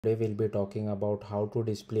Today we'll be talking about how to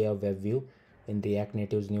display a web view in React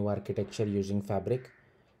Native's new architecture using Fabric.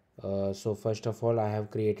 So first of all, I have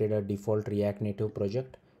created a default React Native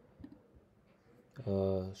project.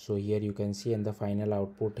 So here you can see, and the final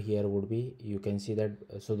output here would be, you can see that,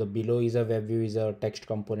 so the below is a web view, is a text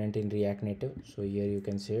component in React Native. So here you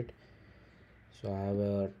can see it. So I have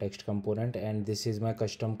a text component, and this is my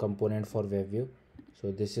custom component for web view.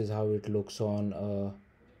 So this is how it looks on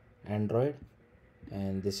Android,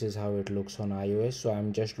 and this is how it looks on iOS. So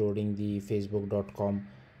I'm just loading the facebook.com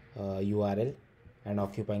URL and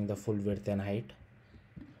occupying the full width and height.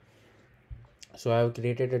 So I have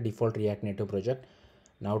created a default React Native project.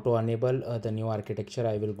 Now to enable the new architecture,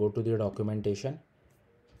 I will go to the documentation.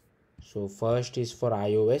 So first is for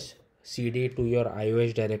iOS, cd to your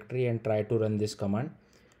iOS directory and try to run this command.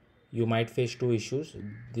 You might face two issues.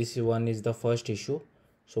 This one is the first issue.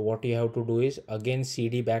 So what you have to do is again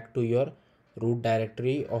cd back to your root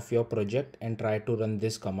directory of your project and try to run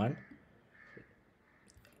this command.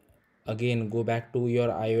 Again go back to your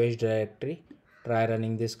iOS directory, try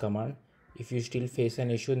running this command. If you still face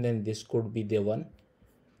an issue, then this could be the one.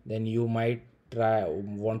 Then you might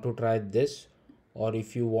want to try this, or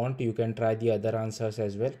if you want, you can try the other answers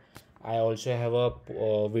as well. I also have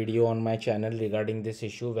a video on my channel regarding this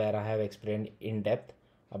issue where I have explained in depth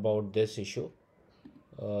about this issue.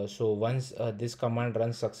 So once this command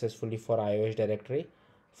runs successfully for iOS directory,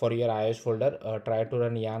 for your iOS folder, try to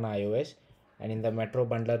run yarn iOS, and in the metro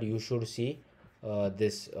bundler you should see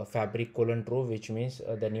this fabric :true, which means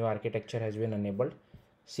the new architecture has been enabled.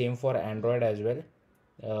 Same for Android as well.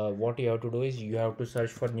 What you have to do is you have to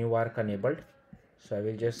search for new arc enabled. So I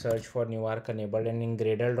will just search for new arc enabled, and in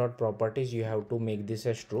gradle.properties you have to make this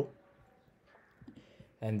as true,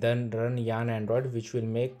 and then run yarn Android, which will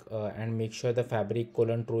make and make sure the fabric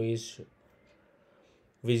 :true is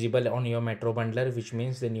visible on your metro bundler, which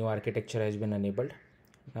means the new architecture has been enabled.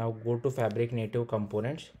 Now go to Fabric native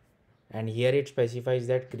components, and here it specifies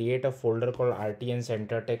that create a folder called RTN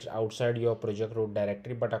center text outside your project root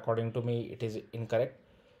directory, but according to me it is incorrect.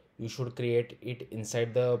 You should create it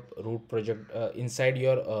inside the root project, inside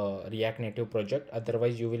your React Native project,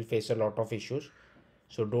 otherwise you will face a lot of issues.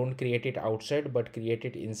 So don't create it outside, but create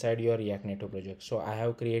it inside your React Native project. So I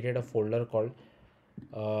have created a folder called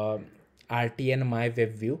RTN my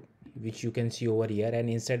web view, which you can see over here, and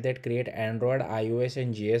inside that create Android, iOS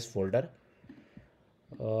and JS folder.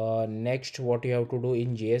 Next, what you have to do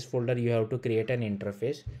in JS folder, you have to create an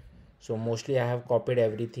interface. So mostly I have copied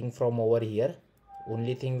everything from over here.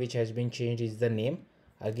 Only thing which has been changed is the name.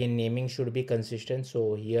 Again, naming should be consistent.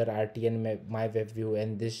 So here RTN my web view,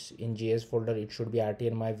 and this in JS folder it should be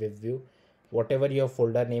RTN my web view. Whatever your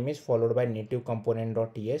folder name is, followed by native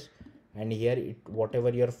component.ts, and here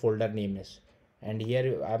whatever your folder name is. And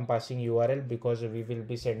here I am passing URL because we will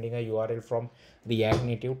be sending a URL from React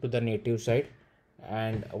Native to the native side,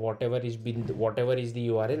 and whatever is the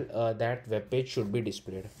URL, that web page should be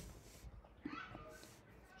displayed.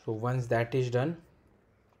 So once that is done,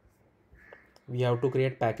 we have to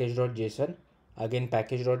create package.json. Again,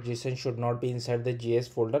 package.json should not be inside the JS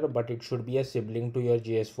folder, but it should be a sibling to your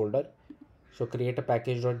JS folder. So create a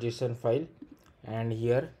package.json file, and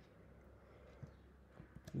here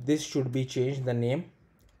this should be changed, the name,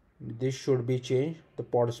 this should be changed, the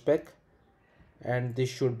pod spec, and this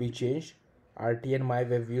should be changed, RTN my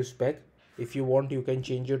web view spec. If you want, you can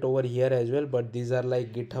change it over here as well, but these are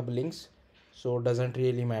like GitHub links, so it doesn't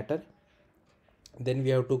really matter. Then we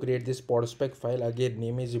have to create this pod spec file. Again,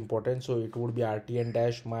 name is important, so it would be RTN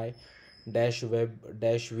my web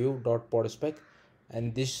view pod spec,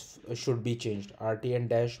 and this should be changed, RTN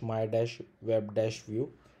my web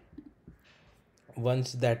view.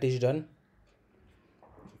 Once that is done,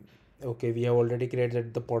 okay, we have already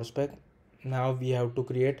created the pod spec. Now we have to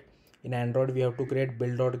create, in Android we have to create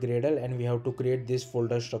build.gradle, and we have to create this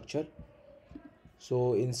folder structure.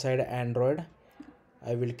 So inside Android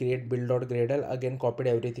I will create build.gradle. Again, copied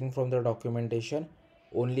everything from the documentation.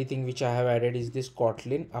 Only thing which I have added is this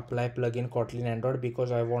Kotlin, apply plugin Kotlin Android,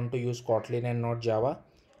 because I want to use Kotlin and not Java.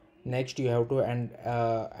 Next, you have to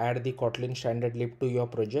add the Kotlin standard lib to your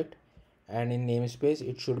project, and in namespace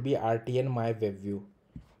it should be RTN my web view.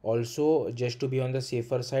 Also, just to be on the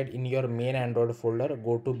safer side, in your main Android folder,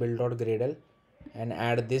 go to build.gradle and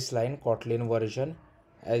add this line Kotlin version,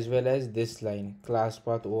 as well as this line class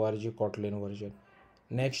path org Kotlin version.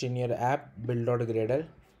 Next, in your app build.gradle,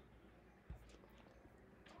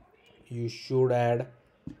 you should add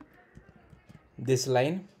this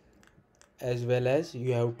line, as well as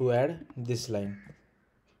you have to add this line.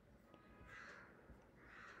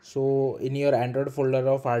 So in your Android folder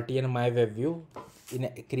of RTN my web view, in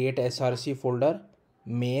create src folder,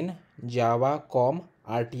 main java com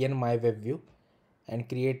rtn my webview and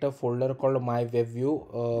create a folder called my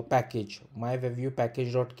webview package, my webview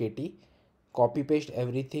package.kt. Copy paste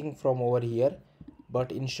everything from over here,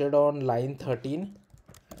 but instead on line 13,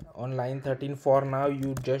 for now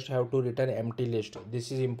you just have to return empty list.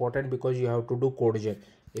 This is important because you have to do code gen.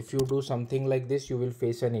 If you do something like this, you will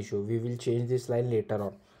face an issue. We will change this line later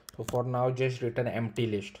on. So for now, just return empty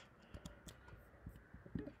list.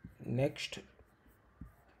 Next,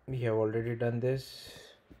 we have already done this.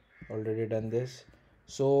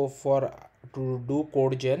 So for to do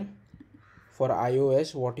code gen for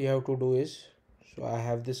iOS, what you have to do is, so I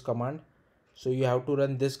have this command. So you have to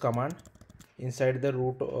run this command inside the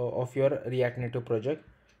root of your React Native project.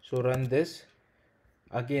 So run this.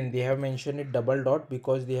 Again, they have mentioned it double dot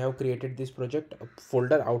because they have created this project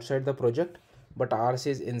folder outside the project, but ours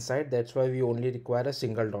is inside. That's why we only require a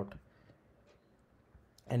single dot.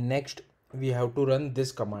 And next we have to run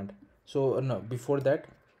this command. So no, before that,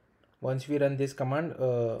 once we run this command,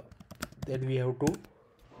 then we have to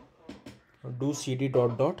do cd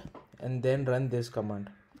dot dot and then run this command.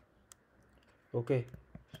 Okay,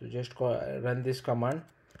 so just run this command.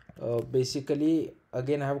 Basically,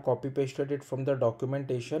 again, I have copy pasted it from the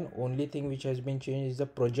documentation. Only thing which has been changed is the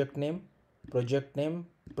project name,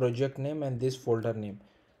 and this folder name.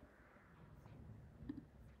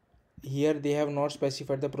 Here they have not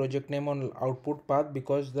specified the project name on output path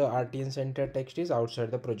because the RTN center text is outside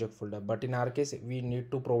the project folder, but in our case we need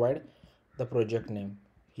to provide the project name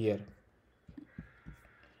here.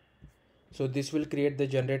 So this will create the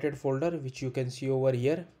generated folder which you can see over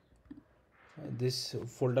here. This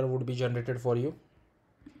folder would be generated for you.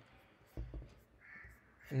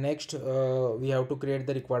 Next, we have to create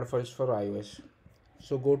the required files for iOS.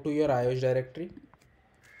 So go to your iOS directory.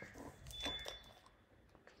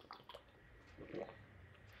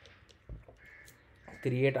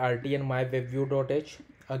 Create rtn mywebview.h.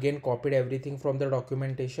 Again, copied everything from the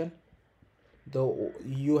documentation.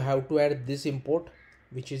 You have to add this import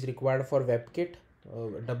which is required for WebKit,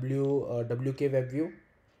 wk webview,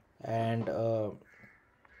 and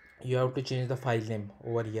you have to change the file name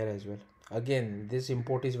over here as well. Again, this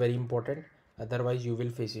import is very important, otherwise you will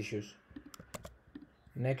face issues.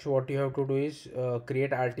 Next, what you have to do is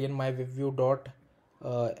create rtn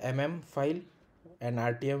mywebview.mm file and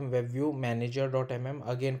rtm webview manager.mm.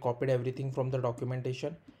 Again, copied everything from the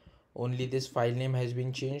documentation. Only this file name has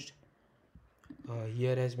been changed.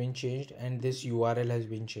 Here has been changed, and this URL has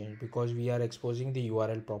been changed because we are exposing the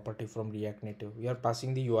URL property from React Native. We are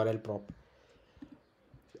passing the URL prop.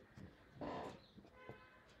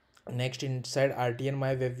 Next, inside rtn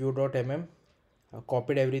mywebview.mm,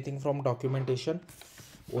 copied everything from documentation.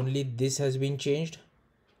 Only this has been changed.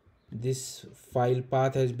 This file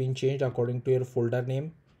path has been changed according to your folder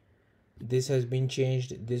name. This has been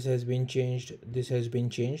changed, this has been changed, this has been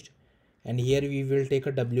changed, and here we will take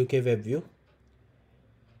a wk webview.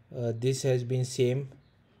 This has been same,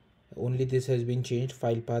 only this has been changed.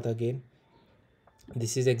 File path again,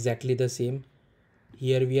 this is exactly the same.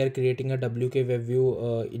 Here we are creating a wk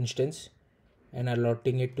webview instance and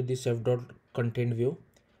allotting it to the self.content view.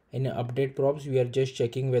 In update props, we are just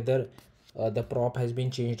checking whether the prop has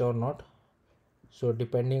been changed or not. So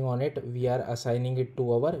depending on it, we are assigning it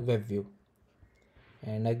to our web view.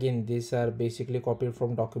 And again, these are basically copied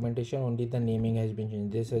from documentation. Only the naming has been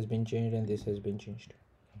changed. This has been changed and this has been changed.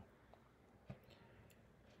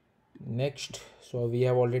 Next, so we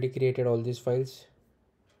have already created all these files.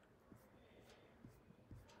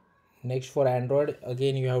 Next, for Android,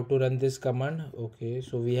 again you have to run this command. Okay,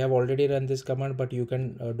 so we have already run this command, but you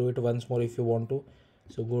can do it once more if you want to.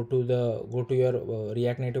 So go to your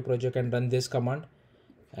React Native project and run this command.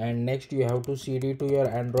 And next you have to cd to your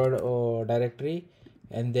Android directory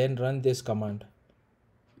and then run this command.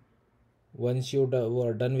 Once you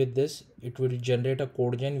are done with this, it will generate a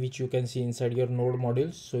code gen which you can see inside your node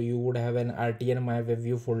modules. So you would have an rtn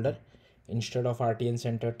mywebview folder instead of rtn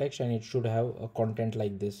center text, and it should have a content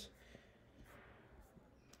like this.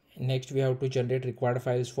 Next, we have to generate required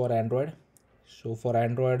files for Android. So for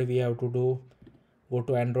Android, we have to go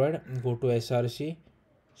to Android, go to src.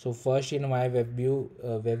 So first in my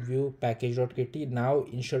webview package.kt. Now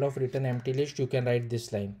instead of written empty list, you can write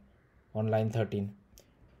this line on line 13.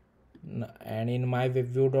 And in my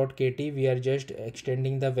webview.kt, we are just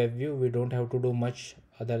extending the webview. We don't have to do much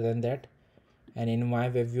other than that. And in my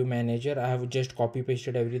webview manager, I have just copy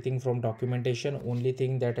pasted everything from documentation. Only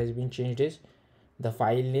thing that has been changed is the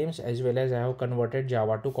file names, as well as I have converted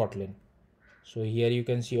Java to Kotlin. So here you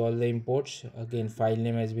can see all the imports. Again, file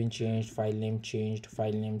name has been changed, file name changed,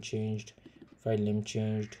 file name changed, file name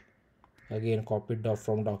changed. again copied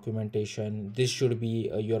from documentation. This should be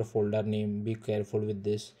your folder name, be careful with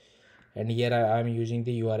this. And here I am using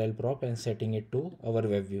the URL prop and setting it to our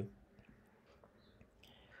web view.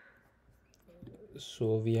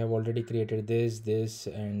 So we have already created this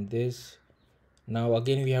and this. Now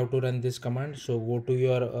again we have to run this command. So go to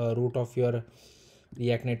your root of your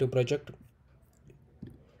React Native project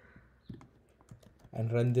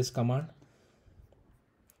and run this command.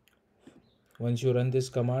 Once you run this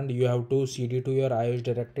command, you have to cd to your iOS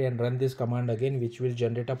directory and run this command again, which will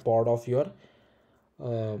generate a pod of your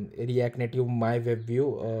React Native my web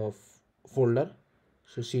view folder.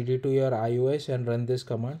 So cd to your iOS and run this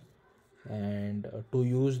command. And to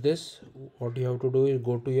use this, what you have to do is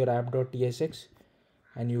go to your app.tsx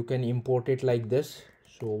and you can import it like this.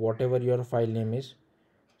 So whatever your file name is,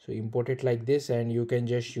 so import it like this and you can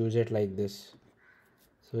just use it like this.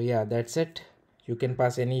 So yeah, that's it. You can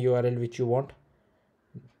pass any URL which you want.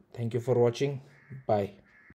 Thank you for watching. Bye.